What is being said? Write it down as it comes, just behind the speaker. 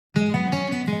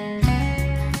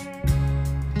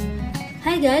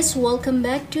guys, welcome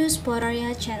back to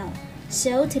Spotaria channel.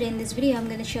 So today in this video I'm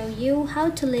gonna show you how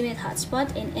to limit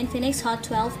hotspot in Infinix Hot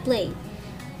 12 Play.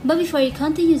 But before you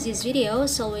continue this video,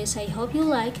 as always I hope you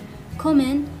like,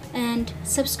 comment and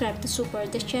subscribe to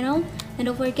support this channel, and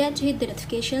don't forget to hit the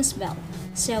notifications bell.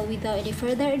 So without any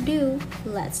further ado,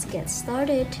 let's get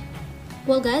started.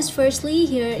 Well guys, firstly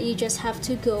here you just have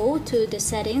to go to the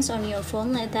settings on your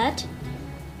phone like that.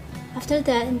 After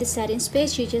that, in the settings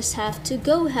page, you just have to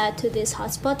go ahead to this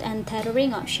hotspot and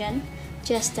tethering option.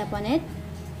 Just tap on it.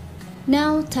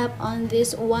 Now tap on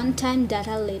this one-time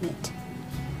data limit.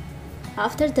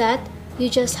 After that, you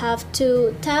just have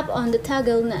to tap on the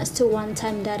toggle next to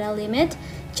one-time data limit.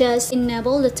 Just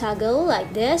enable the toggle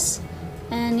like this.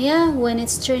 And yeah, when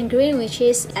it's turned green, which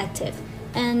is active.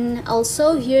 And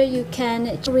also here you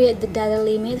can create the data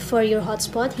limit for your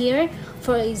hotspot here.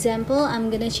 For example, I'm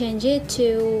gonna change it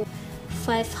to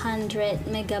 500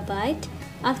 megabyte.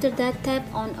 After that, tap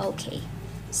on OK.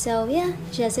 So yeah,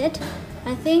 just it.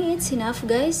 I think it's enough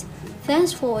guys.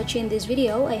 Thanks for watching this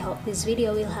video. I hope this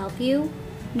video will help you.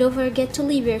 Don't forget to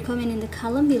leave your comment in the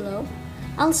column below.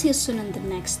 I'll see you soon on the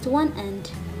next one,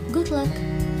 and good luck.